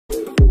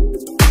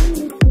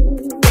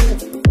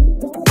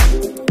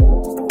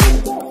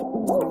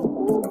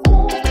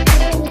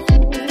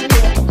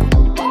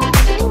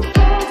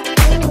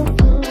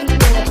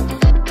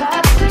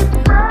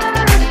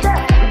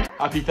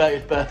Happy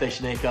 30th birthday,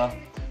 Shanika.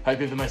 Hope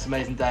you have the most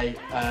amazing day.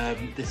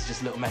 This is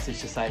just a little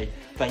message to say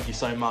thank you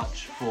so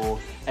much for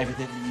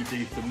everything that you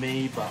do for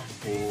me, but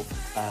for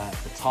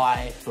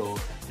Ty, for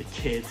the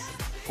kids,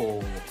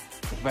 for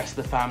the rest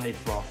of the family,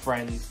 for our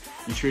friends.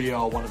 You truly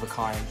are one of a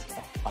kind.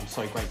 I'm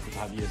so grateful to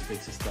have you as a big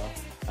sister,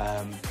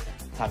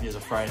 to have you as a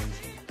friend,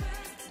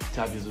 to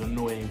have you as an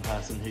annoying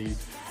person who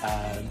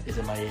is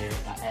in my ear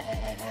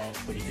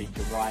when you think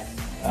you're right.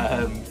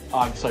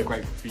 I'm so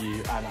grateful for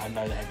you, and I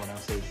know that everyone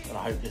else is, and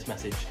I hope this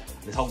message,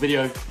 this whole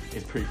video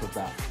is proof of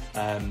that.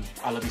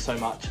 I love you so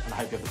much, and I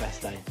hope you have the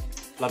best day.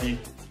 Love you.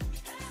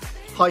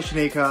 Hi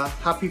Shanika,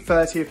 happy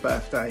 30th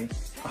birthday.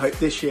 I hope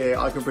this year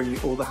I can bring you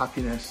all the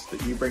happiness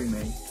that you bring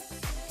me.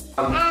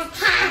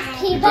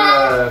 Happy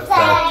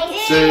birthday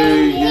to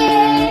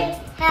you.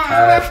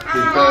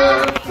 Happy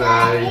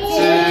birthday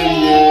to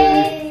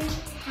you.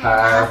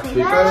 Happy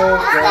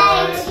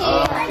birthday to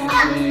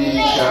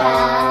Shanika.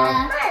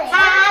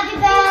 Happy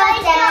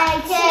birthday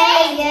to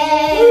you.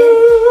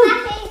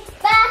 Happy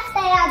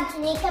birthday,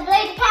 Shanika.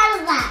 Blow the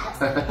candles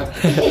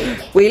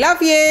out. We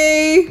love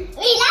you.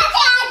 We love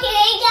you,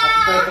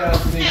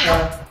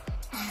 Shanika.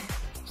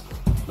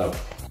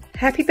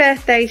 Happy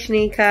birthday,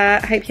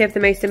 Shanika. I hope you have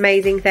the most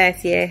amazing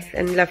 30th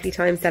and lovely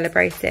time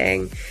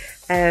celebrating.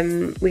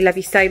 We love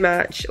you so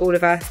much, all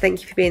of us.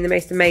 Thank you for being the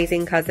most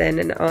amazing cousin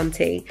and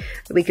auntie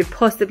that we could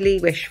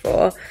possibly wish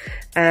for,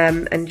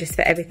 and just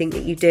for everything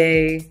that you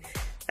do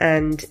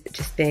and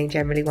just being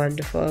generally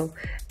wonderful.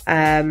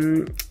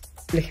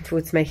 Looking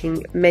forward to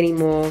making many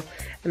more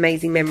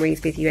amazing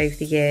memories with you over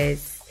the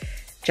years,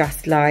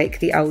 just like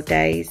the old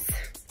days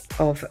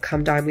of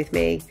Come Dine With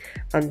Me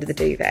under the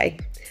duvet.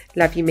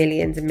 Love you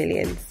millions and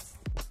millions.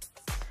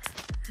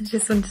 I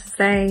just wanted to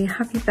say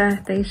happy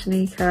birthday,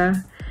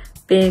 Shanika.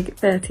 Big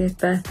 30th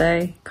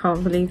birthday.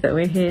 Can't believe that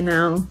we're here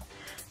now.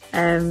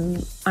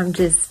 I'm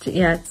just,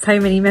 yeah, so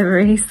many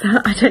memories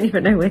that I don't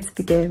even know where to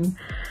begin.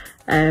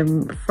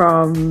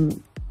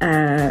 From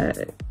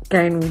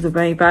going all the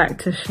way back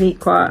to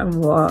Shanika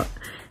and what,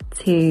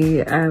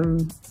 to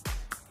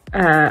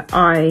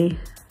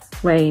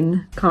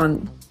Wayne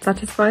can't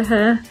satisfy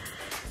her,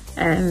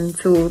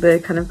 to all the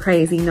kind of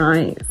crazy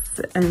nights,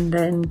 and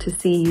then to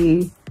see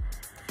you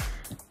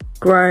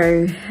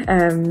grow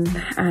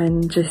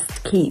and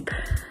just keep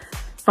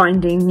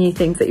finding new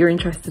things that you're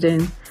interested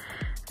in,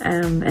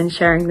 and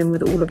sharing them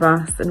with all of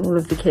us and all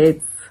of the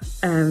kids.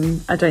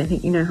 I don't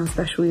think you know how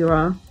special you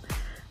are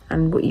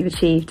and what you've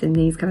achieved in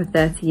these kind of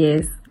 30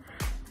 years.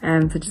 So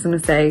I just want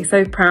to say,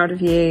 so proud of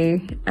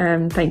you.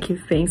 Thank you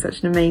for being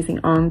such an amazing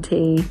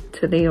auntie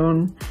to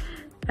Leon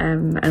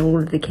and all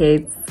of the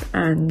kids,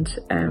 and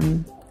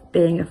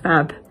being a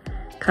fab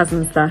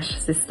cousin /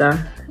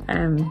 sister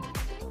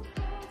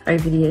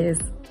over the years.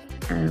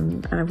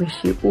 And I wish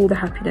you all the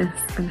happiness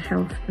and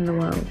health in the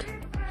world.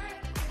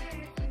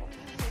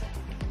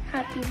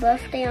 Happy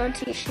birthday,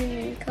 Auntie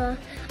Shanika.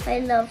 I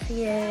love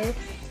you.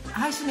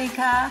 Hi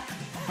Shanika.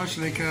 Hi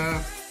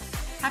Shanika.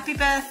 Happy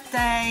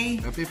birthday.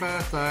 Happy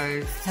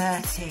birthday.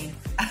 30.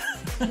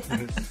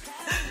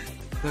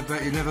 I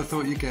bet you never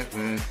thought you'd get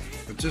there.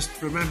 But just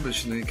remember,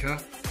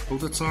 Shanika, all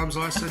the times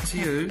I said to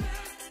you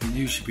that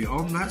you should be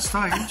on that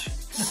stage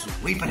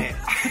sweeping it.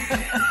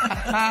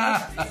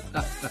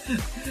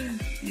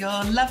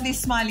 Your lovely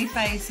smiley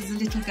face as a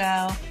little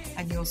girl,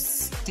 and you're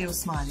still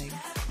smiling.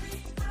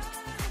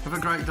 Have a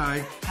great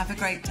day. Have a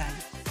great day.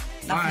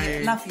 Bye.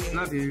 You. Love you.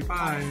 Love you.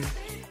 Bye.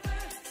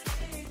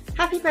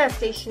 Happy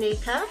birthday,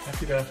 Shanika.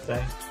 Happy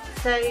birthday.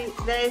 So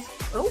there's,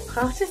 oh,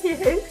 pardon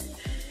you.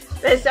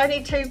 There's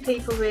only 2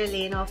 people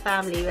really in our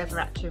family who ever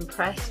had to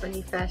impress when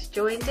you first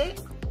joined it.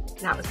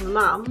 And that was my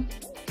mum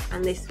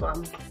and this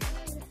one.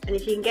 And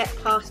if you can get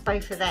past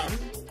both of them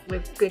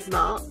with good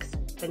marks,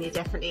 then you're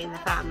definitely in the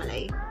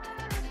family.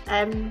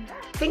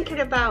 Thinking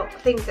about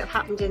things that have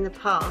happened in the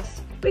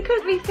past, we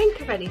couldn't really think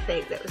of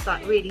anything that was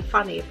like really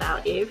funny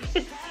about you.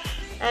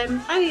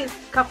 Only a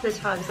couple of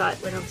times, like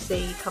when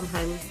obviously you come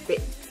home a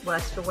bit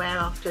worse for wear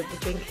after the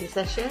drinking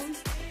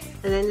sessions,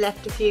 and then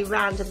left a few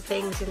random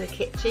things in the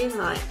kitchen,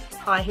 like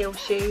high heel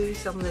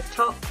shoes on the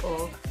top,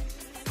 or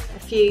a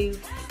few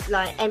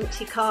like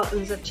empty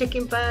cartons of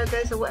chicken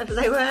burgers or whatever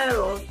they were,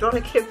 or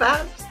doner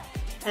kebabs.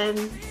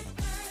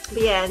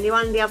 But yeah, and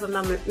one of the other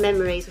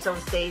memories was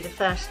obviously the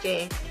first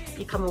year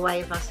you come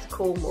away with us to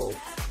Cornwall,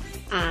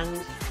 and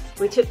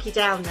we took you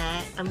down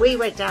there, and we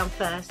went down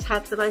first,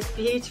 had the most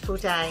beautiful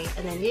day,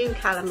 and then you and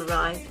Callum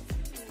arrived,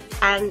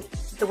 and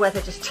the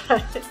weather just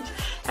turned,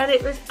 and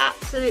it was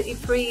absolutely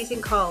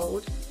freezing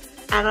cold.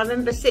 And I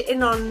remember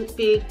sitting on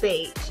Bude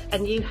Beach,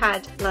 and you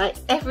had like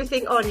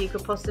everything on you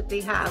could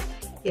possibly have.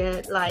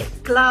 Your like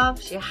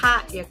gloves, your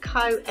hat, your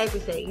coat,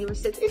 everything. You were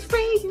saying, it's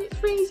freezing, it's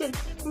freezing.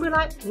 And we're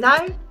like,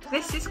 no,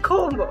 this is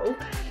Cornwall.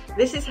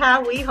 This is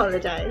how we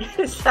holiday.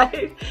 So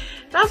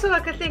that's all I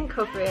could think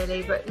of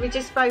really, but we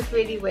just both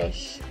really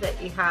wish that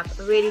you have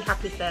a really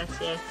happy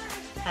 30th.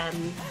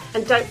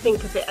 And don't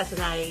think of it as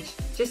an age,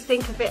 just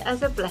think of it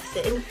as a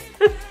blessing.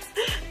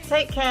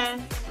 Take care,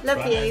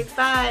 love you,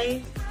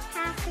 bye.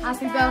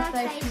 Happy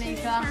birthday,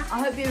 Shanika. I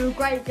hope you have a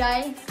great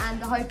day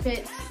and I hope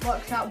it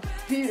works out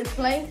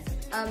beautifully.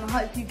 I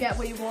hope you get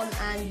what you want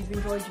and you've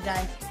enjoyed your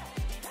day.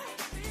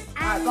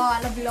 Alright, bye.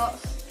 I love you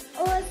lots.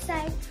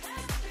 Also,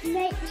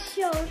 make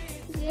sure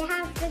you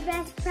have the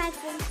best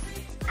presents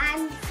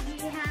and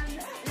you have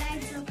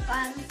loads of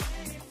fun.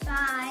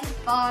 Bye.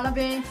 Bye, I love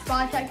you.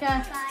 Bye, take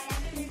care. Bye.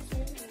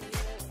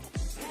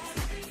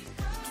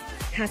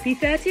 Happy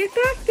 30th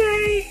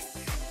birthday!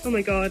 Oh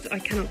my god, I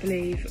cannot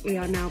believe we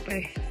are now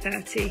both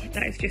 30.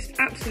 That is just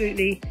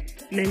absolutely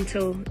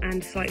mental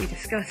and slightly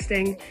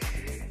disgusting.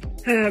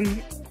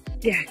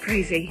 Yeah,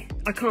 crazy.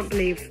 I can't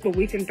believe, well,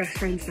 we've been best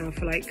friends now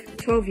for like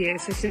 12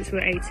 years, so since we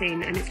were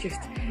 18, and it's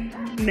just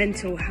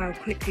mental how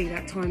quickly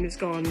that time has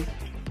gone,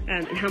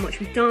 and how much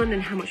we've done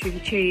and how much we've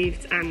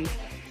achieved, and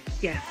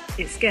yeah,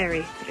 it's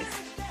scary, but it's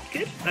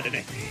good, I don't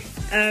know.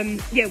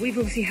 Yeah, we've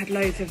obviously had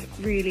loads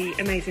of really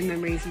amazing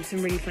memories and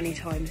some really funny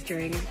times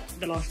during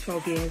the last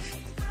 12 years.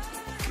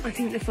 I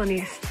think the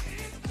funniest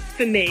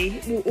for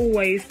me will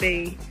always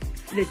be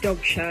the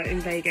dog shirt in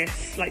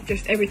Vegas, like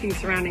just everything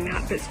surrounding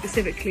that, but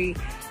specifically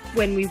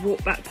when we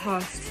walked back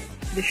past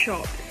the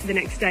shop the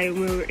next day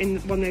when we were in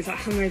one of those like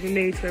hungover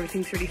moods where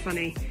everything's really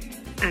funny,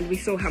 and we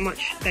saw how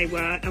much they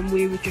were and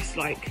we would just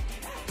like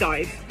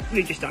dive.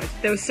 We just died.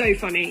 They were so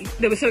funny.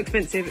 They were so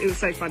expensive. It was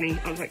so funny.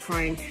 I was like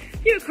crying.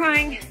 You were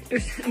crying. It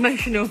was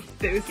emotional.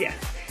 It was, yeah,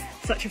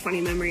 such a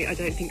funny memory. I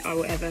don't think I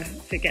will ever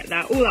forget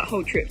that. All that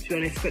whole trip, to be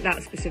honest, but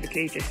that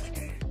specifically just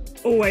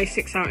always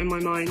sticks out in my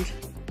mind.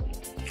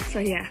 So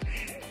yeah.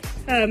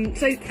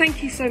 So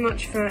thank you so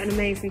much for an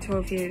amazing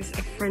 12 years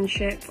of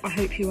friendship. I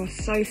hope you are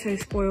so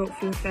spoiled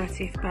for your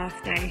 30th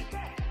birthday.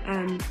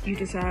 You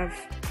deserve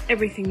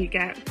everything you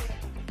get.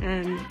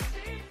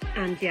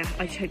 And yeah,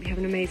 I just hope you have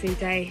an amazing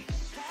day.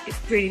 It's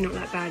really not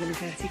that bad in the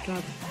 30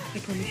 club, I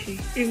promise you,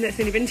 even though it's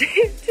only been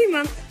two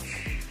months.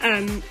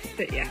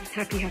 But yeah,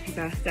 happy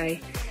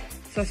birthday.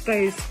 So I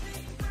suppose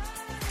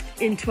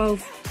in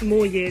 12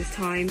 more years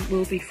time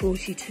we'll be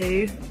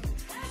 42,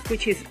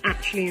 which is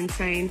actually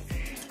insane.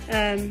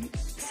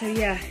 So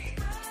yeah,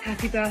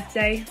 happy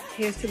birthday.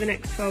 Here's to the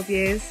next 12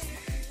 years,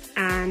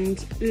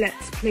 and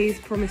let's please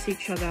promise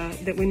each other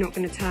that we're not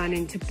going to turn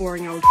into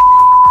boring old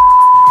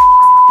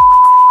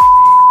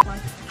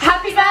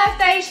Happy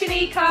birthday,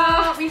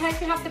 Shanika! We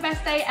hope you have the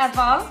best day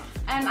ever.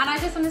 And I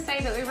just want to say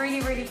that we're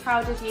really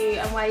proud of you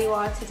and where you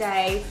are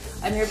today.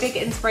 And you're a big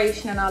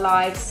inspiration in our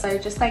lives. So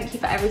just thank you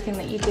for everything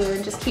that you do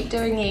and just keep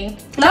doing you.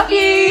 Love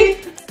you!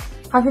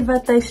 Happy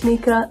birthday,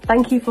 Shanika.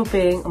 Thank you for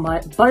being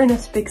my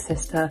bonus big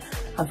sister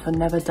and for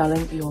never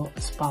dulling your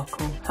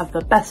sparkle. Have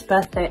the best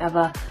birthday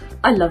ever.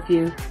 I love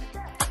you.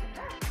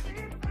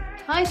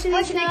 Hi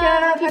Shanika,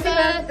 happy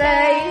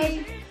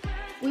birthday!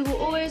 We will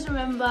always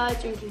remember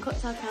drinking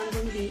cocktail cans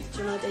on the beach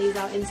on our days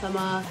out in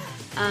summer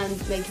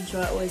and making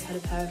sure I always had a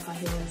pair of high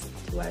heels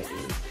to wear at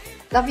uni.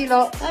 Love you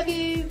lot. Love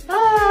you.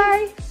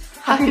 Bye.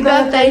 Happy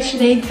birthday,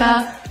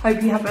 Shanika.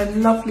 Hope you have a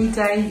lovely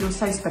day. You're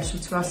so special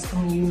to us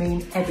and you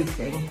mean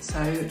everything.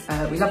 So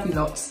we love you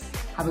lots.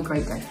 Have a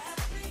great day.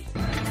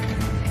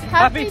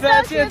 Happy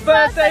 30th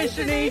birthday,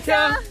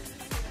 Shanika.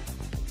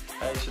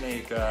 Hey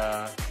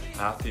Shanika,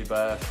 happy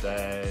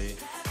birthday.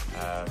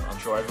 I'm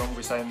sure everyone will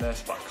be saying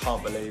this, but I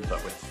can't believe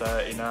that we're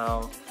 30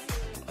 now.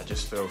 I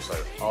just feel so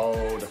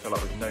old. I feel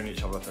like we've known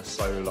each other for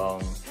so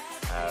long.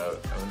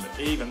 And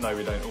even though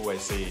we don't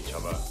always see each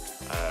other,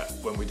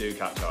 when we do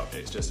catch up,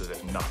 it's just as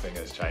if nothing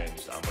has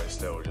changed and we're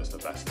still just the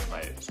best of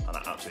mates, and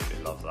I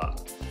absolutely love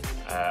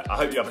that. I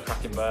hope you have a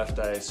cracking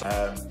birthday.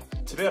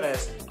 To be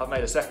honest, I've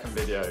made a second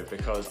video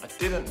because I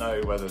didn't know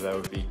whether there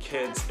would be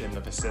kids in the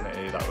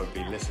vicinity that would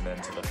be listening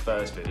to the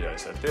first video,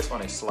 so this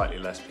one is slightly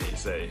less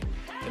PC.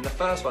 In the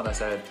first one I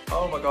said,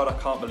 oh my god, I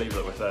can't believe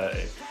that we're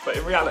 30. But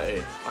in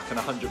reality, I can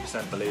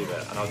 100% believe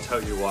it, and I'll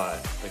tell you why.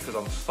 Because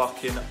I'm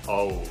fucking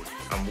old,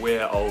 and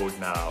we're old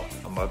now,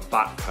 and my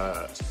back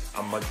hurts,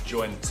 and my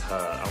joints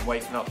hurt, and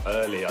waking up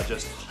early, I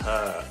just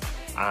hurt.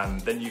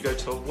 And then you go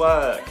to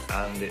work,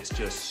 and it's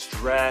just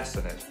stress,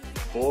 and it's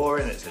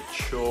boring, it's a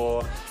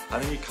chore,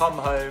 and then you come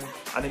home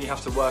and then you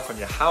have to work on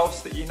your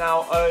house that you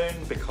now own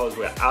because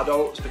we're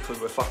adults, because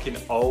we're fucking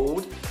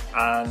old,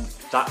 and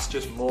that's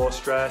just more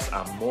stress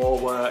and more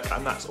work,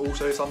 and that's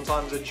also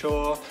sometimes a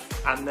chore.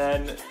 And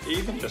then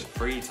even just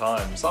free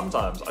time,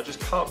 sometimes I just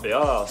can't be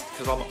asked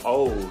because I'm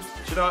old.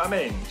 Do you know what I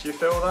mean? Do you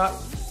feel that?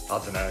 I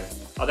don't know.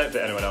 I don't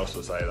think anyone else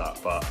will say that,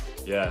 but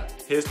yeah,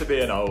 here's to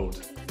being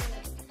old.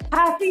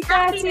 Happy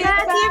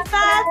 30th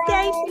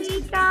birthday,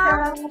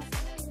 Shanika!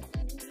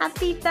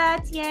 Happy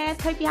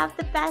 30th, hope you have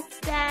the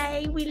best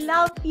day. We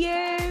love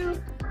you.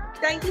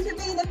 Thank you for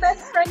being the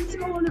best friend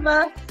to all of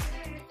us.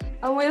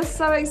 And we're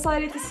so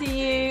excited to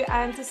see you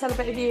and to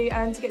celebrate with you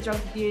and to get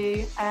drunk with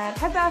you.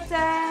 Happy birthday!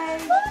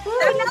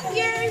 I love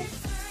you.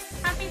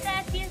 Happy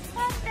 30th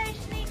birthday,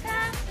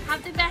 Shanika.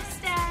 Have the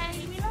best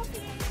day. We love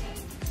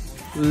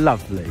you.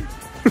 Lovely.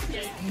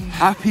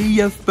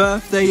 Happiest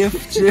birthday of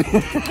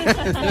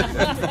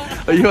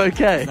Are you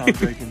okay? No, I'm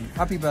joking.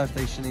 Happy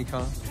birthday,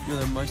 Shanika. You're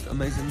the most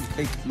amazing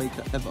cake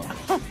maker ever.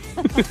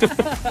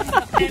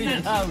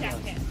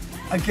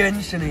 Again,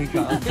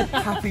 Shanika,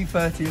 happy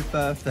 30th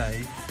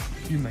birthday.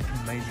 You make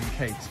amazing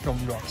cakes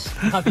from Ross.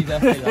 Happy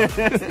birthday, love.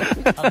 Have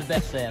the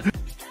best day ever.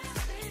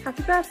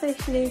 Happy birthday,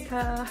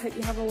 Shanika. Hope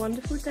you have a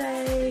wonderful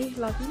day.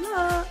 Love you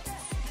lots.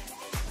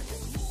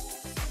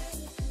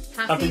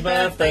 Happy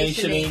birthday,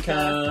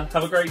 Shanika.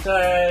 Have a great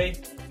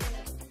day.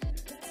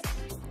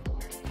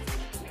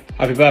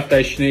 Happy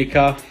birthday,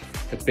 Shanika.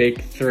 The big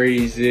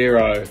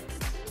 3-0.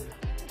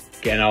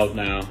 Getting old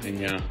now, and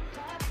yeah,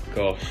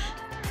 gosh.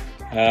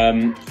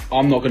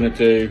 I'm not going to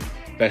do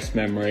best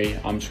memory.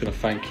 I'm just going to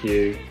thank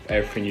you for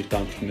everything you've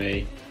done for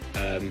me.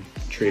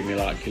 Treated me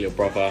like your little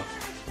brother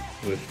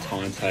with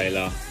Ty and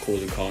Taylor,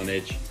 causing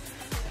carnage.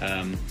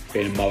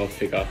 Being a mother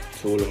figure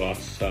to all of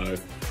us. So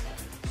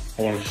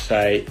I want to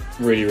say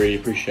really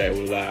appreciate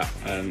all of that.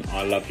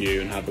 I love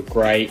you and have a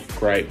great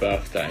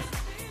birthday.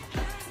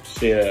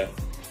 See you there.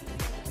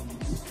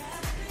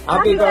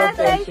 Happy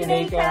birthday,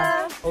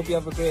 Shanika. Hope you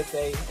have a great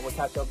day and we'll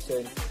catch up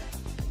soon.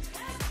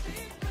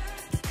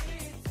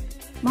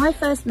 My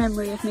first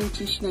memory of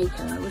meeting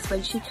Shanika was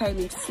when she came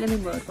into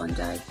Slimming World one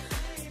day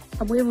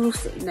and we were all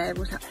sitting there,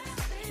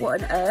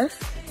 what on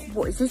earth?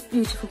 What is this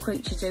beautiful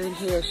creature doing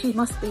here? She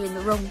must be in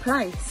the wrong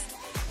place.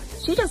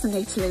 She doesn't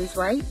need to lose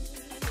weight.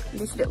 And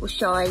this little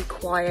shy,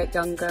 quiet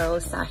young girl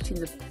sat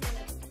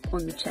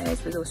on the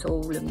chairs with us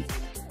all, and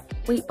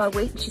week by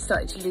week she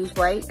started to lose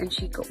weight and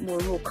she got more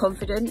and more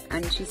confident,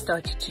 and she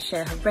started to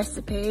share her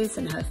recipes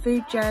and her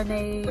food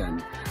journey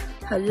and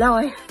her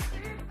life,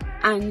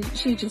 and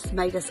she just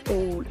made us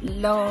all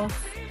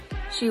laugh.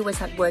 She always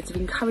had words of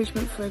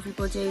encouragement for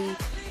everybody.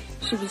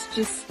 She was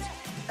just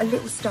a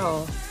little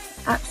star,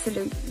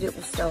 absolute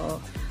little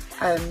star.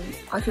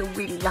 I feel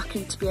really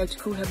lucky to be able to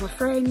call her my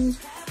friend.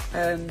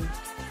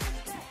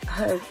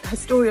 Her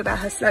story about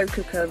her slow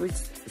cooker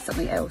was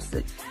something else,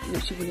 that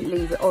she wouldn't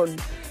leave it on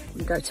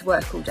and go to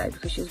work all day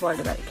because she was worried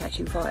about it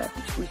catching fire,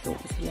 which we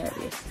thought was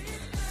hilarious.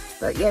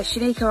 But yeah,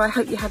 Shanika, I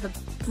hope you have a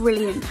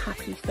brilliant,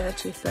 happy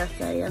 30th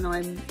birthday, and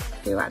I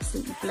feel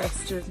absolutely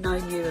blessed to have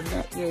known you and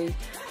met you,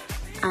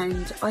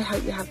 and I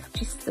hope you have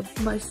just the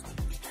most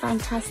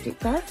fantastic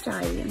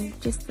birthday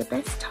and just the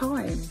best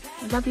time.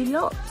 I love you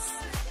lots.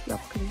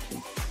 Love,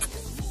 Pinky.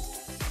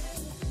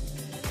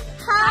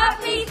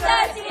 Happy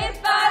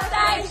 30th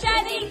birthday,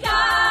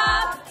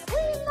 Shanika!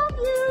 We love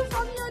you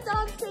from your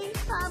dancing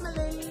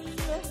family.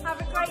 Have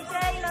a great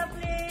day,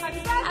 lovely.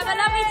 Have a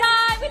lovely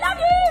time. We love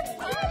you.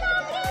 We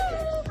love you.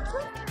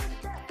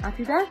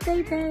 Happy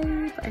birthday,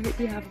 babe. I hope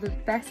you have the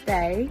best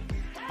day.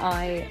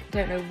 I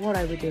don't know what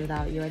I would do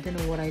without you. I don't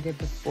know what I did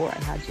before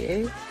I had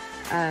you.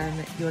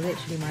 You're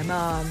literally my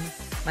mum,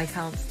 my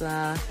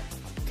counsellor,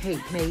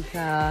 cake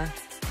maker,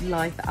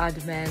 life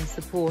admin,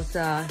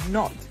 supporter,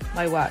 not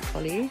my work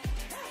colleague.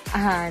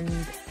 And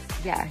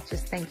yeah,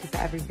 just thank you for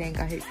everything.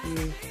 I hope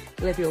you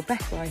live your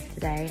best life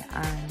today,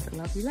 and I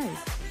love you loads.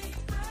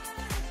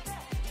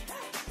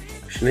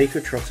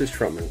 Shanika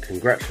Trotters-Trotman,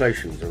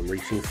 congratulations on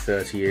reaching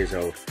 30 years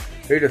old.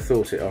 Who'd have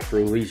thought it after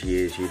all these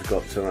years you'd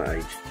got to that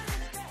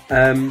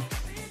age?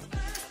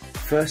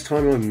 First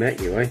time I met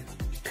you, eh?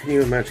 Can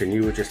you imagine?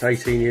 You were just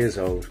 18 years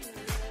old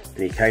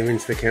and you came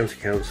into the county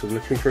council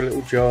looking for a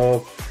little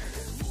job,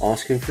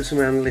 asking for some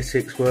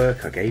analytics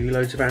work. I gave you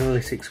loads of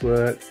analytics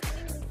work,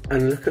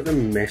 and look at the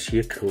mess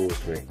you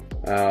caused me.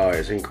 Oh, it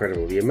was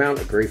incredible, the amount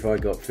of grief I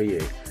got for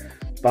you.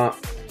 But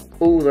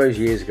all those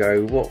years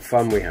ago, what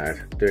fun we had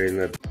doing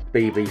the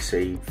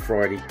BBC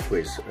Friday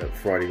quiz at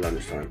Friday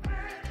lunchtime.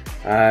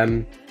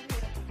 I'm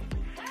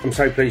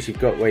so pleased you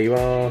got where you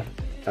are.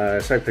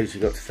 So pleased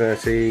you got to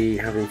 30,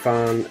 having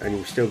fun, and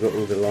you've still got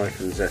all the life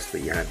and zest that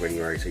you had when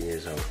you were 18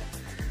 years old.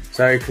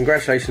 So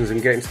congratulations on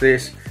getting to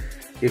this.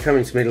 You're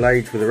coming to middle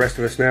age with the rest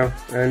of us now,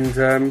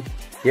 and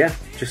yeah,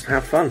 just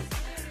have fun.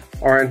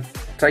 Alright,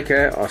 take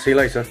care. I'll see you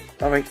later.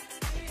 Bye.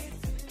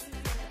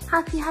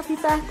 Happy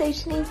birthday,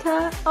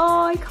 Shanika.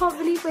 Oh, I can't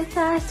believe we're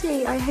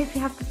 30. I hope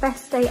you have the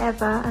best day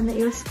ever and that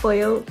you're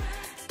spoiled.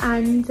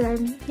 And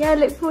yeah, I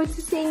look forward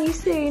to seeing you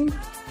soon.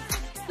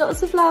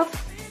 Lots of love.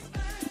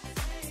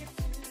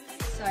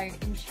 So in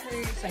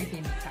true Sophie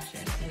and Nick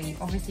fashion, we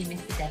obviously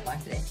missed the deadline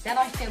for this. Then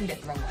I filmed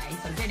it the wrong way,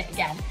 so I'm doing it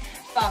again.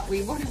 But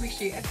we want to wish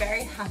you a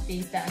very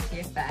happy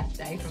 30th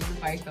birthday from the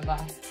both of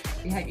us.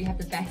 We hope you have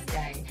the best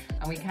day,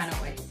 and we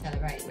cannot wait to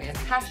celebrate with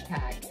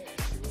hashtag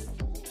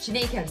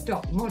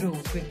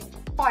Shanika.models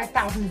with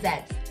 5,000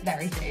 Zs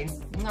very soon.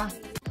 Mwah.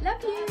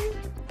 Love you.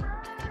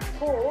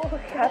 Oh,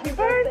 happy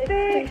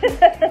birthday!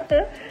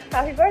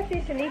 Happy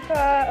birthday, Shanika.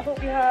 I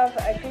hope you have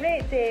a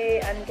great day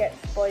and get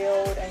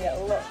spoiled and get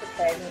lots of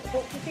presents.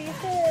 Hope to see you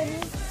soon.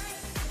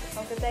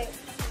 Have a good day.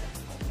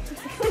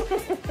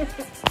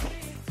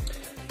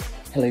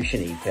 Hello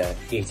Shanika,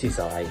 it is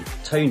I,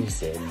 Tony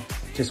Sin,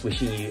 just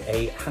wishing you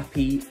a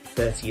happy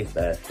 30th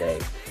birthday,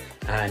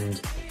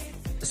 and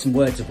some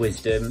words of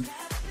wisdom.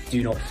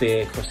 Do not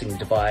fear crossing the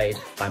divide.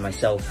 I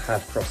myself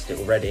have crossed it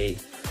already,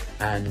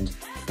 and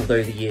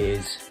although the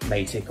years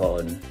may tick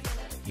on,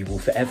 you will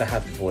forever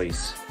have the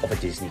voice of a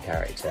Disney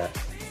character,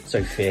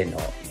 so fear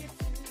not.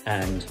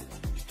 And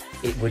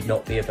it would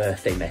not be a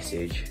birthday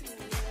message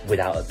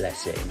without a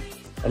blessing.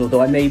 And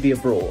although I may be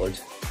abroad,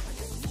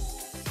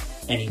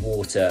 any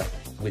water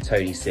with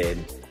Tony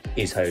Sin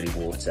is holy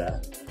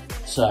water.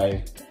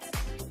 So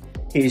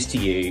here's to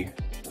you.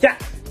 Yeah.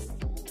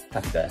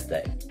 Happy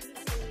birthday.